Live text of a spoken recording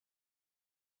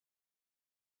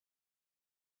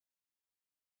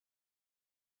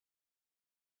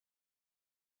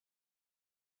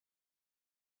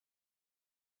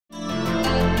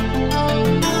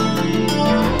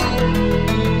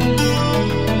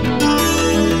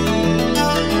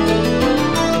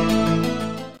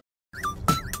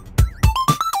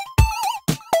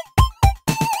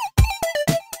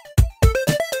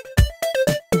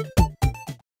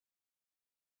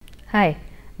Hi,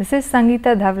 this is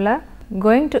Sangeeta Dhavla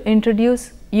going to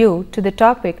introduce you to the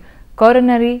topic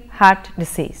coronary heart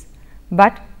disease.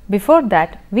 But before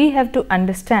that, we have to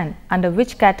understand under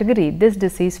which category this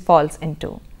disease falls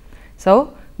into.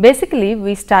 So, basically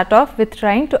we start off with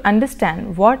trying to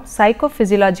understand what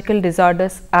psychophysiological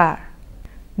disorders are.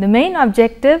 The main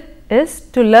objective is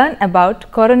to learn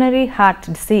about coronary heart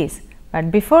disease,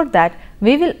 but before that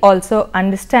we will also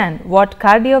understand what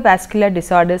cardiovascular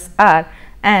disorders are,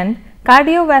 and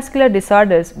cardiovascular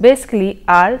disorders basically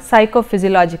are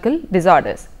psychophysiological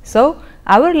disorders. So,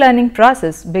 our learning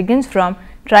process begins from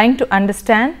trying to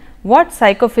understand what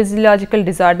psychophysiological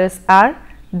disorders are,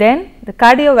 then the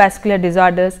cardiovascular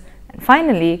disorders, and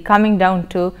finally coming down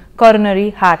to coronary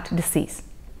heart disease.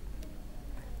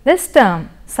 This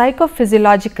term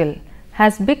psychophysiological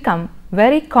has become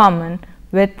very common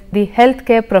with the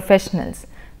healthcare professionals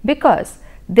because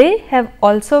they have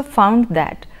also found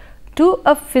that to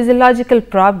a physiological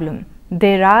problem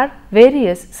there are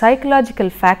various psychological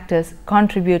factors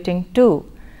contributing to.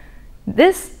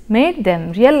 This made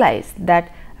them realize that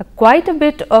quite a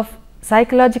bit of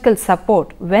psychological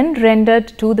support when rendered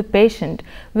to the patient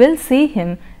will see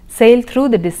him sail through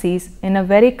the disease in a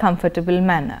very comfortable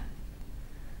manner.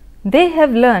 They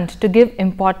have learned to give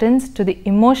importance to the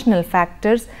emotional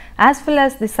factors as well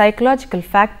as the psychological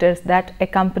factors that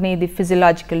accompany the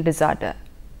physiological disorder.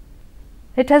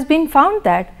 It has been found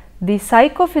that the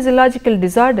psychophysiological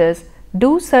disorders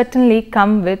do certainly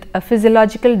come with a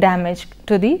physiological damage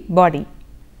to the body,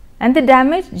 and the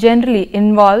damage generally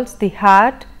involves the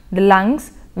heart, the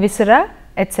lungs, viscera,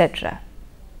 etc.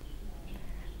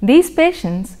 These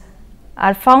patients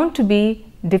are found to be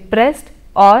depressed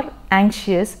or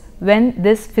anxious when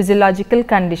this physiological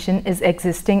condition is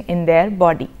existing in their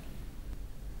body.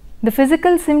 The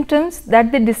physical symptoms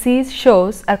that the disease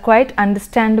shows are quite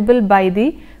understandable by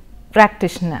the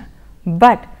practitioner,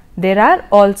 but there are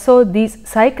also these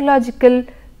psychological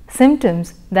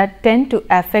symptoms that tend to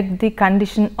affect the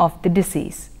condition of the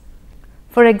disease.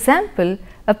 For example,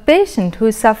 a patient who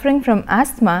is suffering from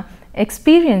asthma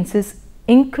experiences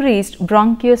increased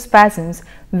bronchospasms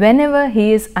whenever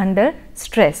he is under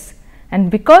stress, and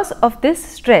because of this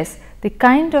stress, the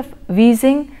kind of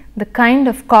wheezing, the kind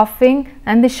of coughing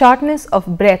and the shortness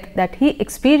of breath that he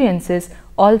experiences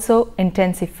also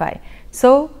intensify.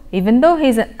 So, even though he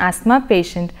is an asthma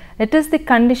patient, it is the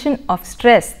condition of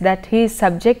stress that he is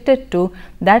subjected to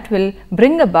that will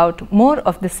bring about more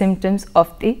of the symptoms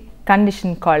of the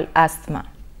condition called asthma.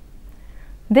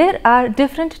 There are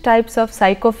different types of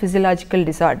psychophysiological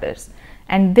disorders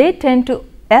and they tend to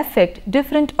affect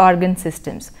different organ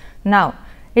systems. Now,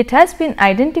 it has been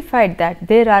identified that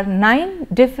there are 9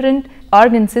 different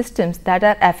organ systems that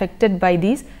are affected by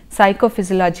these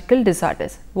psychophysiological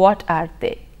disorders. What are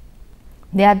they?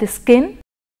 They are the skin,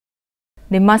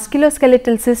 the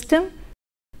musculoskeletal system,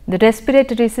 the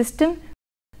respiratory system,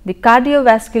 the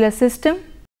cardiovascular system,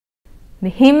 the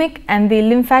hemic and the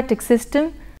lymphatic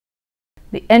system,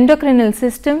 the endocrinal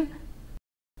system,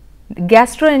 the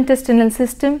gastrointestinal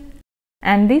system,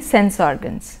 and the sense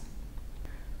organs.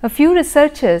 A few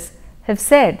researchers have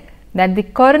said that the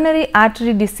coronary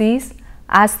artery disease,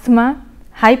 asthma,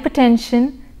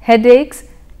 hypertension, headaches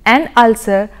and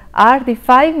ulcer are the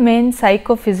 5 main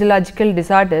psychophysiological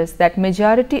disorders that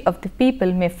majority of the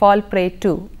people may fall prey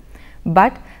to.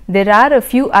 But there are a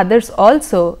few others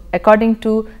also, according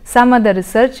to some other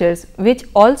researchers, which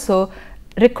also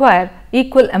require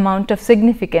equal amount of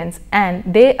significance, and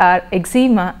they are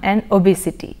eczema and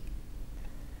obesity.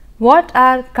 What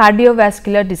are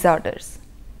cardiovascular disorders?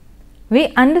 We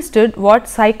understood what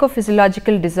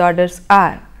psychophysiological disorders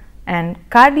are, and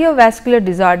cardiovascular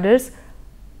disorders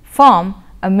form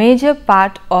a major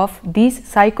part of these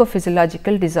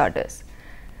psychophysiological disorders.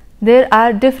 There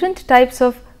are different types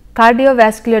of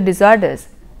cardiovascular disorders,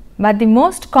 but the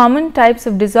most common types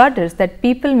of disorders that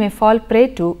people may fall prey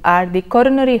to are the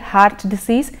coronary heart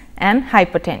disease and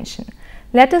hypertension.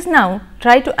 Let us now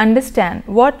try to understand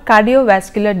what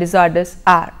cardiovascular disorders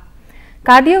are.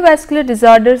 Cardiovascular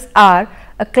disorders are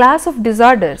a class of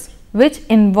disorders which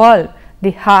involve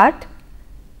the heart,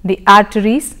 the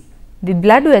arteries, the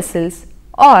blood vessels,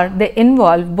 or they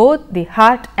involve both the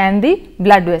heart and the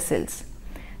blood vessels.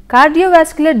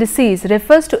 Cardiovascular disease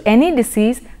refers to any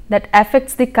disease that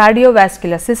affects the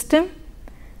cardiovascular system.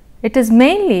 It is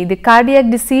mainly the cardiac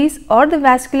disease or the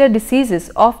vascular diseases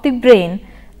of the brain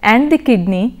and the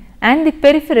kidney and the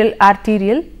peripheral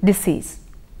arterial disease.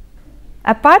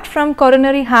 Apart from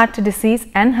coronary heart disease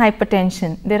and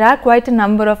hypertension, there are quite a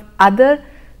number of other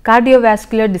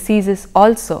cardiovascular diseases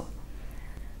also.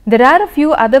 There are a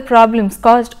few other problems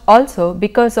caused also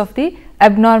because of the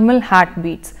abnormal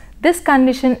heartbeats. This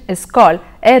condition is called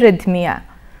arrhythmia.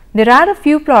 There are a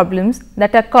few problems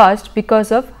that are caused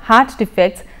because of heart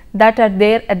defects that are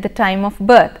there at the time of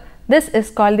birth. This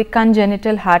is called the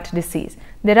congenital heart disease.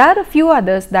 There are a few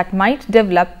others that might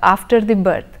develop after the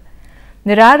birth.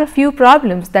 There are a few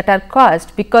problems that are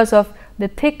caused because of the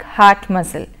thick heart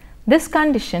muscle. This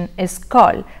condition is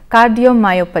called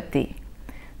cardiomyopathy.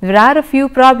 There are a few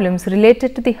problems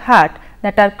related to the heart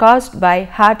that are caused by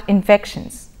heart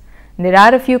infections. There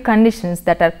are a few conditions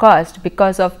that are caused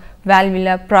because of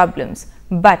valvular problems,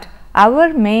 but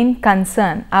our main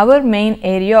concern, our main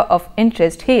area of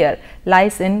interest here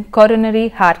lies in coronary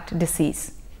heart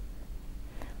disease.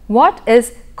 What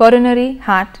is coronary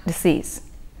heart disease?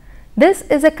 This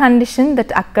is a condition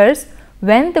that occurs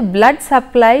when the blood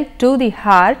supply to the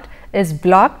heart is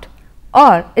blocked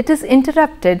or it is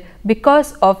interrupted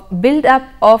because of build-up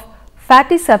of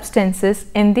fatty substances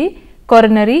in the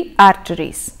coronary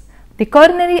arteries. The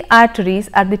coronary arteries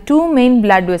are the two main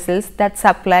blood vessels that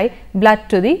supply blood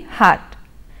to the heart.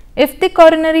 If the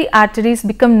coronary arteries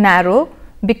become narrow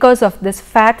because of this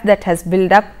fat that has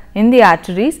built up in the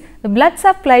arteries, the blood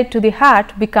supply to the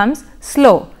heart becomes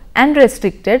slow and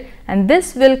restricted, and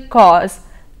this will cause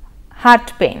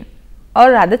heart pain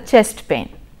or rather chest pain.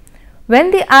 When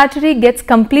the artery gets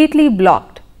completely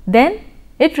blocked, then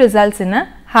it results in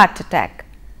a heart attack.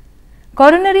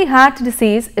 Coronary heart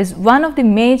disease is one of the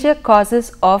major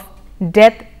causes of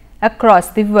death across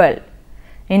the world.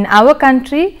 In our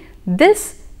country,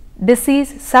 this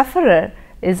disease sufferer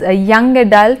is a young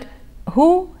adult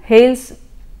who hails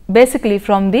basically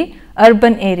from the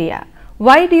urban area.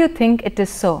 Why do you think it is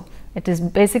so? It is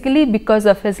basically because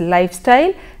of his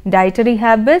lifestyle, dietary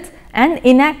habits and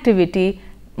inactivity,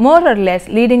 more or less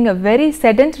leading a very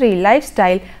sedentary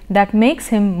lifestyle that makes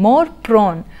him more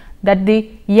prone, that the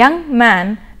young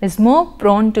man is more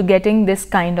prone to getting this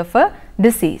kind of a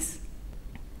disease.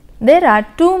 There are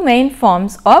two main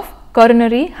forms of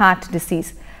coronary heart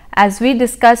disease. As we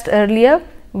discussed earlier,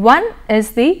 one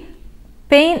is the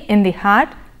pain in the heart,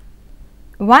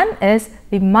 one is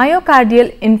the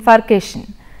myocardial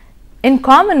infarction. In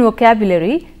common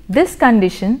vocabulary, this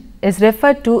condition is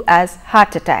referred to as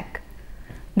heart attack.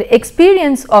 The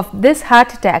experience of this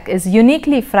heart attack is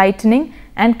uniquely frightening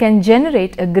and can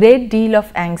generate a great deal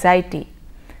of anxiety.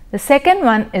 The second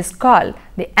one is called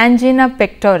the angina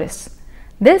pectoris.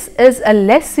 This is a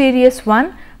less serious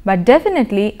one, but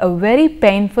definitely a very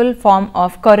painful form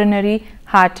of coronary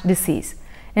heart disease.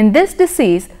 In this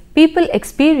disease, people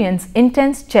experience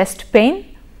intense chest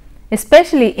pain,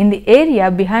 especially in the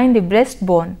area behind the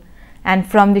breastbone, and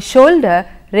from the shoulder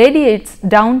radiates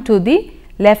down to the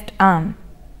left arm.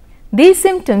 These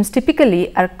symptoms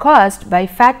typically are caused by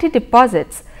fatty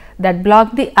deposits that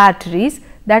block the arteries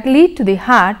that lead to the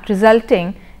heart,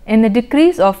 resulting in a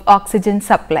decrease of oxygen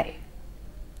supply.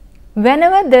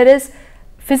 Whenever there is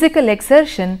physical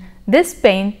exertion, this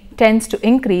pain tends to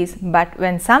increase, but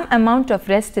when some amount of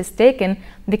rest is taken,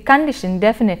 the condition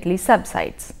definitely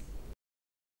subsides.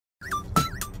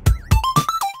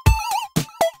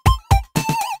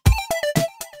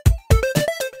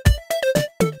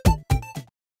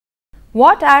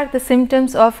 What are the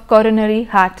symptoms of coronary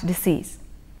heart disease?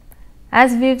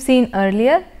 As we have seen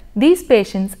earlier, these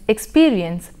patients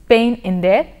experience pain in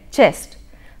their chest.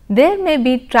 There may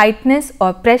be tightness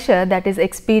or pressure that is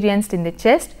experienced in the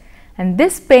chest, and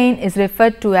this pain is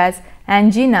referred to as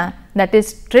angina, that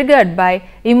is triggered by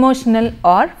emotional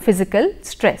or physical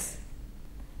stress.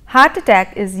 Heart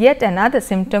attack is yet another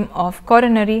symptom of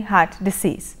coronary heart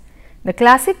disease. The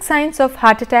classic signs of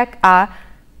heart attack are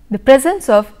the presence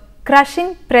of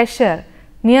crushing pressure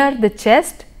near the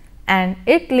chest, and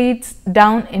it leads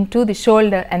down into the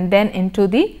shoulder and then into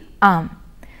the arm.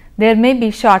 There may be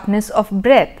shortness of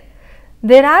breath.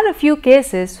 There are a few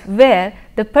cases where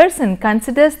the person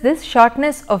considers this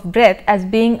shortness of breath as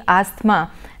being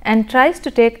asthma and tries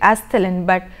to take Asthalin,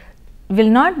 but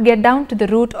will not get down to the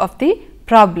root of the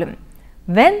problem.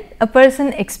 When a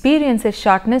person experiences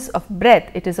shortness of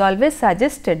breath, it is always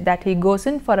suggested that he goes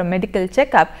in for a medical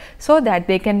checkup so that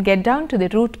they can get down to the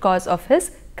root cause of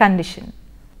his condition.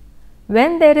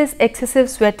 When there is excessive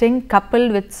sweating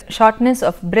coupled with shortness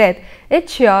of breath, it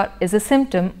sure is a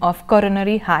symptom of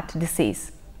coronary heart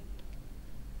disease.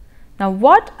 Now,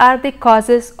 what are the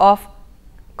causes of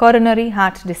coronary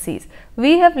heart disease?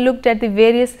 We have looked at the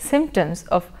various symptoms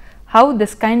of how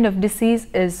this kind of disease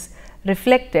is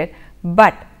reflected,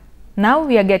 but now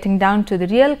we are getting down to the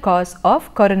real cause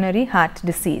of coronary heart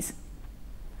disease.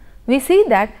 We see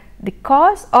that the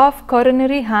cause of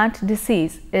coronary heart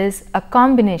disease is a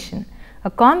combination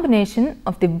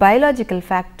of the biological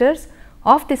factors,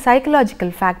 of the psychological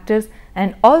factors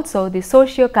and also the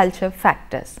socio-culture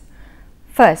factors.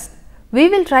 First, we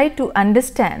will try to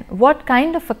understand what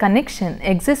kind of a connection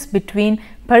exists between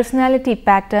personality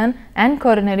pattern and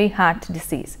coronary heart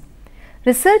disease.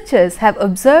 Researchers have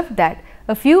observed that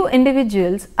a few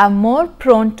individuals are more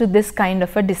prone to this kind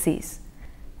of a disease,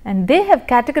 and they have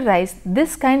categorized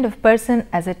this kind of person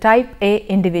as a type A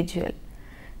individual.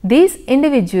 These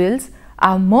individuals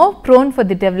are more prone for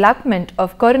the development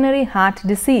of coronary heart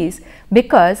disease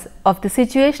because of the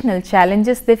situational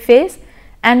challenges they face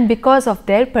and because of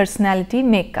their personality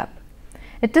makeup.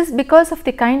 It is because of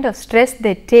the kind of stress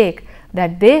they take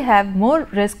that they have more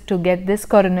risk to get this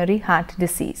coronary heart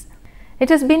disease. It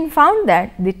has been found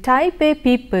that the type A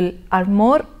people are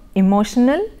more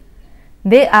emotional,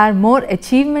 they are more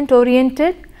achievement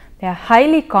oriented, they are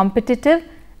highly competitive,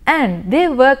 and they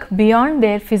work beyond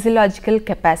their physiological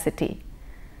capacity.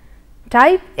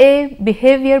 Type A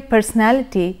behavior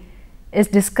personality is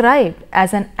described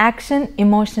as an action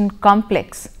emotion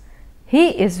complex. He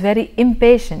is very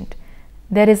impatient,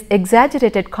 there is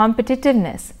exaggerated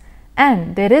competitiveness,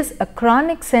 and there is a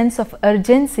chronic sense of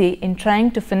urgency in trying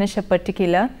to finish a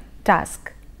particular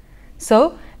task.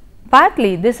 So,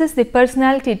 partly this is the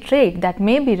personality trait that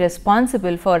may be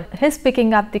responsible for his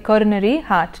picking up the coronary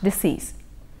heart disease.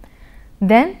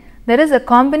 Then there is a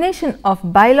combination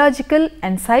of biological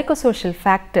and psychosocial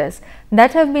factors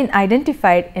that have been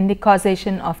identified in the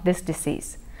causation of this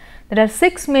disease. There are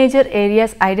 6 major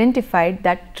areas identified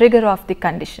that trigger off the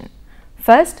condition.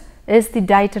 First is the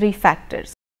dietary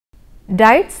factors.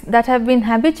 Diets that have been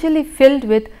habitually filled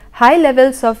with high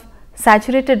levels of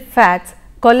saturated fats,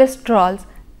 cholesterols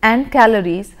and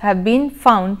calories have been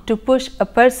found to push a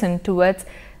person towards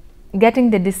getting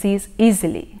the disease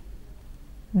easily.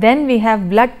 Then we have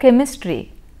blood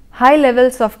chemistry. High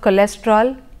levels of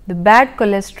cholesterol, the bad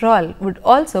cholesterol would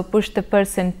also push the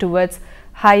person towards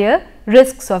higher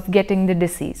risks of getting the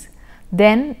disease.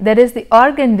 Then there is the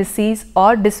organ disease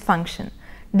or dysfunction.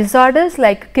 Disorders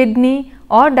like kidney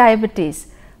or diabetes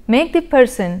make the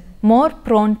person more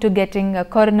prone to getting a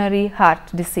coronary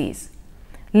heart disease.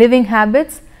 Living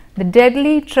habits, the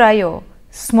deadly trio,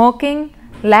 smoking,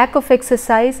 lack of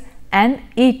exercise and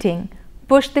eating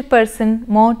push the person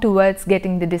more towards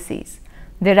getting the disease.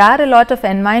 There are a lot of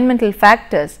environmental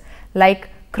factors like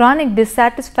chronic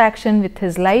dissatisfaction with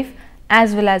his life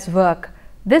as well as work.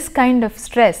 This kind of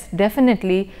stress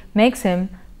definitely makes him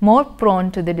more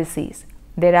prone to the disease.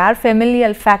 There are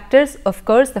familial factors, of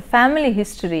course, the family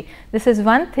history. This is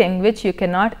one thing which you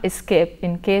cannot escape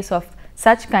in case of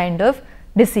such kind of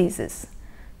diseases.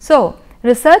 So,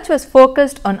 research was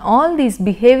focused on all these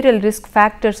behavioral risk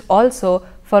factors also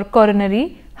for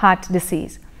coronary heart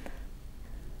disease.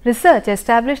 Research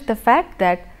established the fact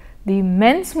that the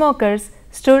men smokers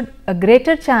stood a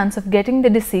greater chance of getting the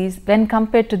disease when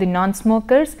compared to the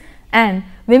non-smokers, and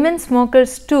women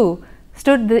smokers too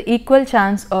stood the equal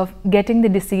chance of getting the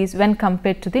disease when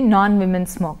compared to the non-women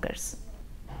smokers.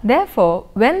 Therefore,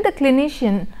 when the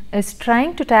clinician is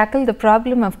trying to tackle the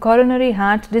problem of coronary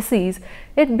heart disease,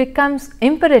 it becomes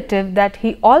imperative that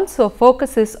he also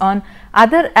focuses on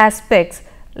other aspects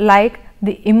like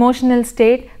the emotional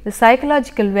state, the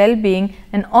psychological well-being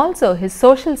and also his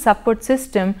social support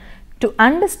system to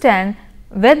understand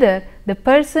whether the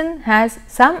person has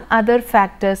some other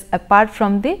factors apart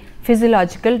from the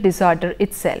physiological disorder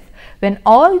itself. When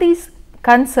all the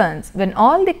concerns and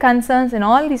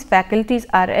all these faculties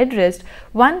are addressed,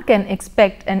 one can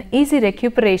expect an easy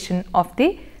recuperation of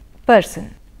the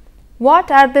person.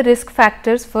 What are the risk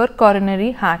factors for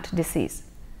coronary heart disease?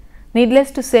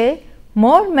 Needless to say,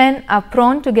 more men are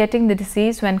prone to getting the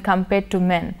disease when compared to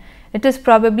men. It is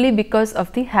probably because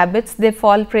of the habits they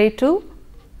fall prey to.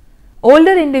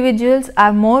 Older individuals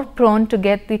are more prone to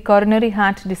get the coronary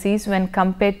heart disease when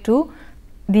compared to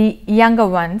the younger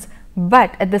ones,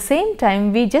 but at the same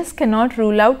time we just cannot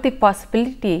rule out the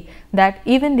possibility that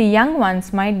even the young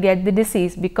ones might get the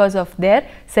disease because of their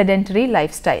sedentary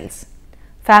lifestyles.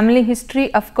 Family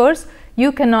history, of course,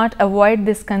 you cannot avoid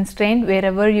this constraint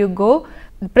wherever you go.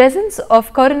 The presence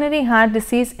of coronary heart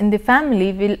disease in the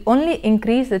family will only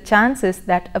increase the chances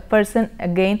that a person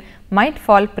again might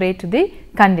fall prey to the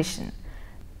condition.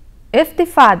 If the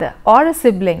father or a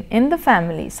sibling in the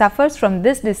family suffers from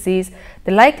this disease,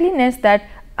 the likeliness that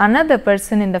another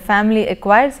person in the family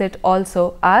acquires it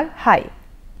also are high.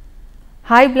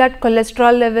 High blood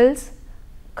cholesterol levels,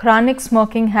 chronic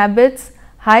smoking habits,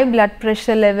 high blood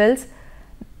pressure levels,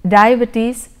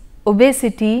 diabetes,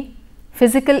 obesity,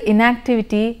 physical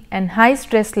inactivity and high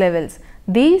stress levels.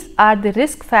 These are the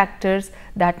risk factors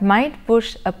that might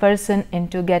push a person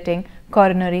into getting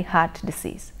coronary heart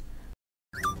disease.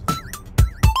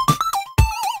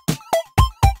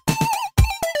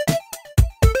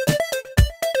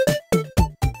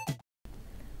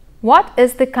 What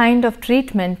is the kind of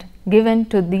treatment given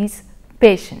to these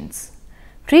patients?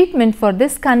 Treatment for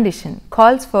this condition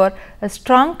calls for a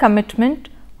strong commitment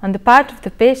on the part of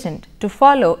the patient to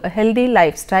follow a healthy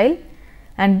lifestyle,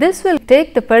 and this will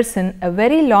take the person a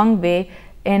very long way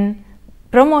in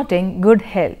promoting good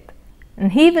health,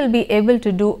 and he will be able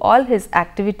to do all his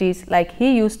activities like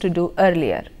he used to do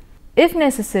earlier. If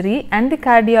necessary and the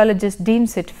cardiologist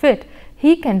deems it fit,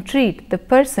 he can treat the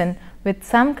person with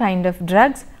some kind of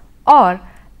drugs, or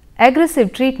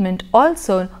aggressive treatment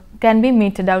also can be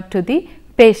meted out to the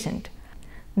patient.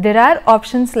 There are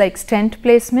options like stent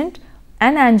placement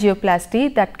and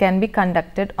angioplasty that can be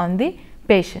conducted on the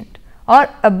patient, or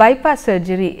a bypass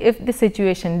surgery if the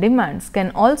situation demands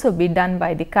can also be done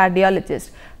by the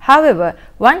cardiologist. However,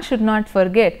 one should not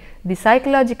forget the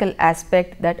psychological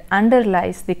aspect that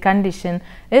underlies the condition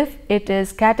if it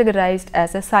is categorized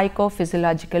as a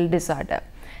psychophysiological disorder.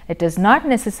 It is not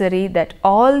necessary that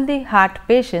all the heart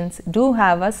patients do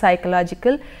have a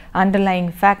psychological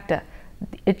underlying factor.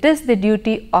 It is the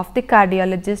duty of the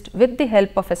cardiologist with the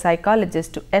help of a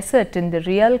psychologist to ascertain the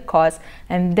real cause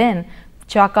and then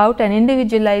chalk out an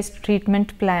individualized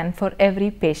treatment plan for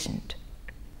every patient.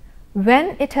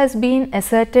 When it has been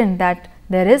ascertained that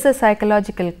there is a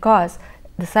psychological cause,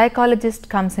 the psychologist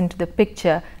comes into the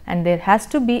picture, and there has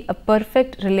to be a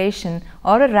perfect relation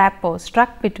or a rapport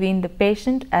struck between the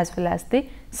patient as well as the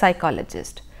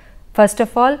psychologist. First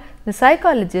of all, the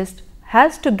psychologist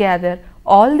has to gather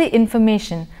all the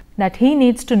information that he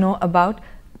needs to know about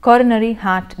coronary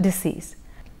heart disease.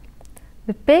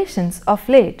 The patients of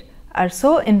late are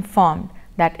so informed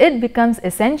that it becomes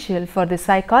essential for the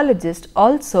psychologist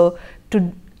also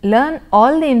to learn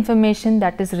all the information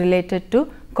that is related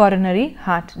to coronary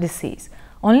heart disease.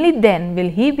 Only then will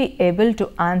he be able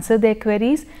to answer their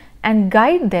queries and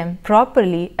guide them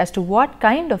properly as to what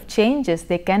kind of changes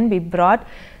they can be brought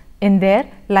in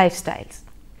their lifestyles.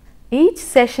 Each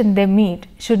session they meet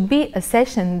should be a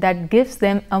session that gives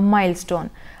them a milestone.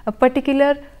 A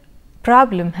particular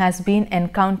problem has been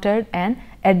encountered and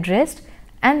addressed,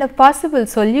 and a possible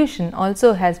solution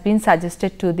also has been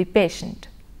suggested to the patient.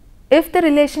 If the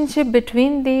relationship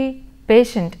between the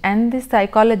patient and the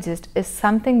psychologist is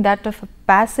something that of a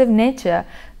passive nature,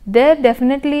 there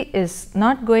definitely is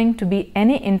not going to be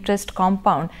any interest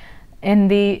compound in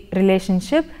the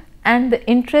relationship, and the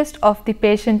interest of the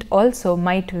patient also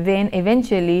might wane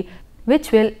eventually,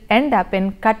 which will end up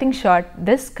in cutting short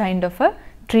this kind of a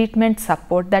treatment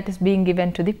support that is being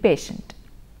given to the patient.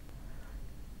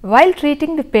 While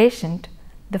treating the patient,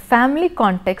 the family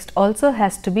context also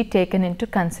has to be taken into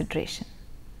consideration.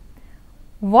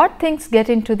 What things get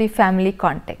into the family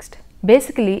context?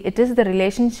 Basically, it is the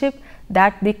relationship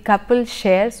that the couple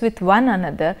shares with one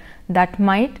another that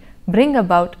might bring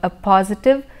about a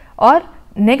positive or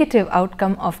negative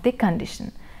outcome of the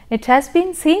condition. It has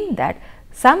been seen that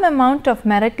some amount of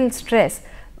marital stress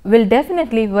will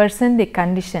definitely worsen the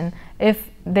condition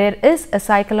if there is a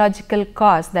psychological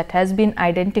cause that has been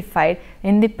identified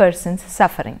in the person's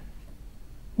suffering.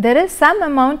 There is some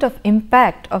amount of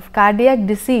impact of cardiac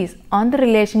disease on the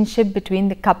relationship between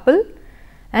the couple,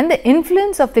 and the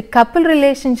influence of the couple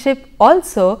relationship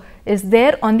also is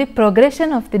there on the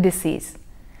progression of the disease.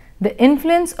 The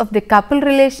influence of the couple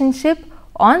relationship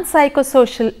on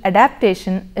psychosocial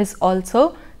adaptation is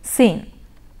also seen.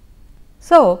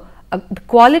 So, the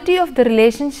quality of the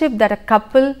relationship that a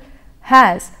couple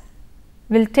has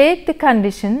will take the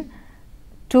condition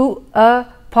to a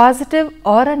positive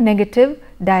or a negative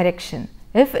direction.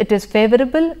 If it is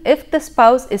favorable, if the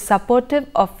spouse is supportive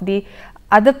of the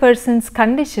other person's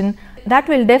condition, that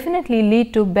will definitely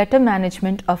lead to better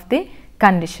management of the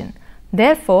condition.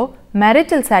 Therefore,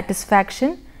 marital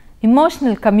satisfaction,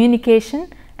 emotional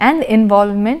communication and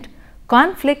involvement,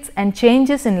 conflicts and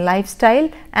changes in lifestyle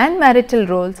and marital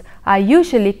roles are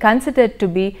usually considered to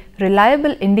be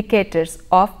reliable indicators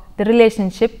of the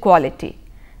relationship quality.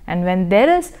 And when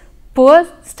there is poor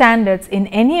standards in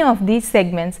any of these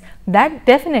segments, that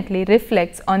definitely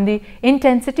reflects on the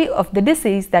intensity of the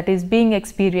disease that is being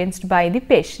experienced by the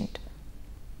patient.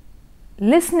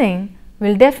 Listening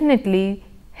will definitely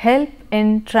help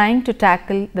in trying to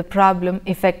tackle the problem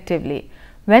effectively.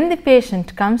 When the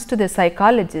patient comes to the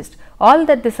psychologist, all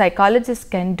that the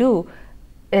psychologist can do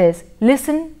is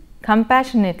listen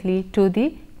compassionately to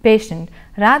the patient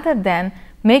rather than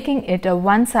making it a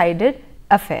one-sided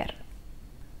affair.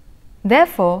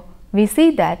 Therefore, we see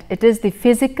that it is the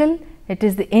physical, it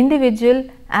is the individual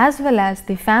as well as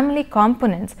the family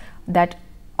components that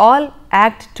all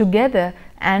act together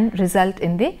and result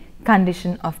in the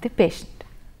condition of the patient.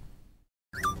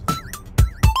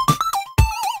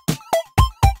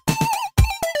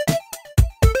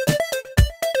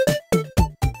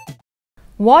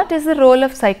 What is the role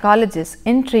of psychologists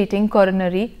in treating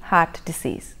coronary heart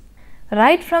disease?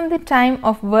 Right from the time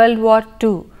of World War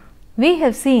II, we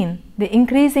have seen the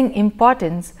increasing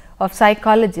importance of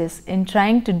psychologists in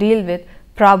trying to deal with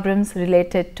problems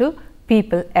related to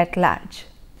people at large.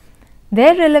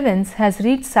 Their relevance has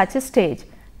reached such a stage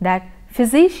that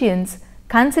physicians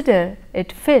consider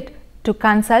it fit to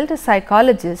consult a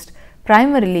psychologist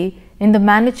primarily in the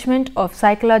management of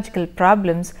psychological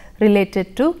problems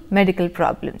related to medical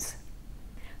problems.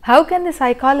 How can the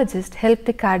psychologist help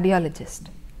the cardiologist?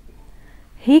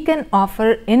 He can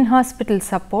offer in-hospital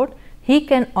support, he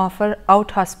can offer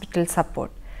out-hospital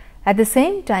support. At the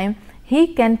same time,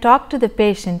 he can talk to the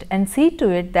patient and see to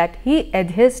it that he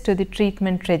adheres to the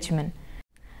treatment regimen.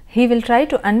 He will try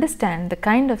to understand the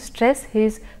kind of stress he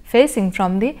is facing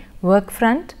from the work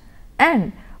front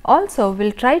and also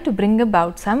will try to bring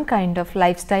about some kind of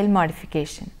lifestyle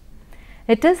modification.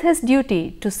 It is his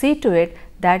duty to see to it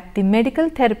that the medical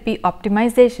therapy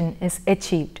optimization is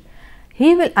achieved.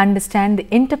 He will understand the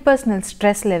interpersonal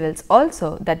stress levels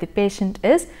also that the patient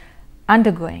is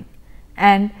undergoing,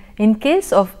 and in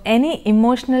case of any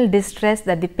emotional distress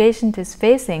that the patient is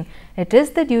facing, it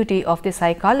is the duty of the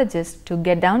psychologist to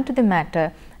get down to the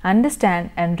matter,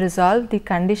 understand and resolve the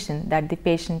condition that the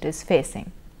patient is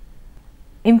facing.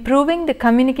 Improving the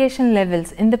communication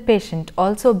levels in the patient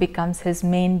also becomes his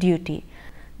main duty.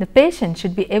 The patient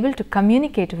should be able to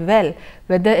communicate well,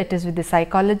 whether it is with the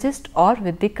psychologist or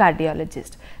with the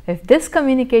cardiologist. If this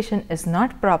communication is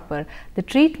not proper, the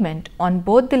treatment on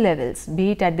both the levels,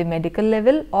 be it at the medical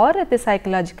level or at the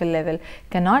psychological level,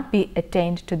 cannot be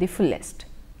attained to the fullest.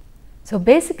 So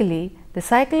basically, the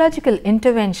psychological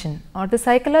intervention or the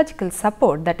psychological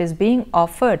support that is being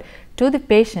offered to the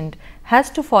patient has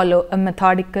to follow a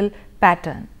methodical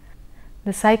pattern.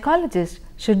 The psychologist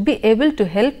should be able to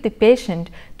help the patient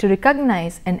to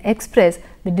recognize and express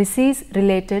the disease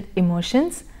related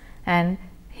emotions, and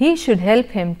he should help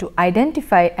him to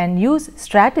identify and use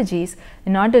strategies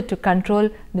in order to control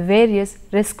the various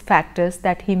risk factors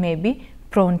that he may be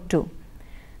prone to.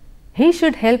 He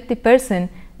should help the person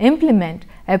implement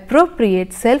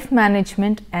appropriate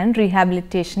self-management and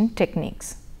rehabilitation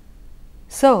techniques.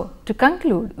 So, to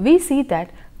conclude, we see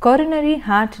that coronary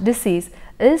heart disease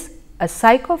is a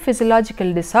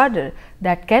psychophysiological disorder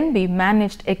that can be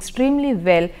managed extremely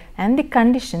well and the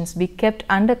conditions be kept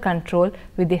under control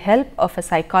with the help of a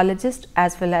psychologist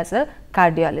as well as a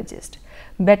cardiologist.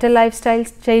 Better lifestyle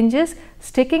changes,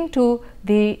 sticking to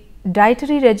the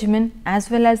dietary regimen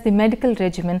as well as the medical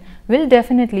regimen will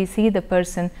definitely see the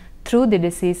person through the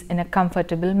disease in a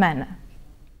comfortable manner.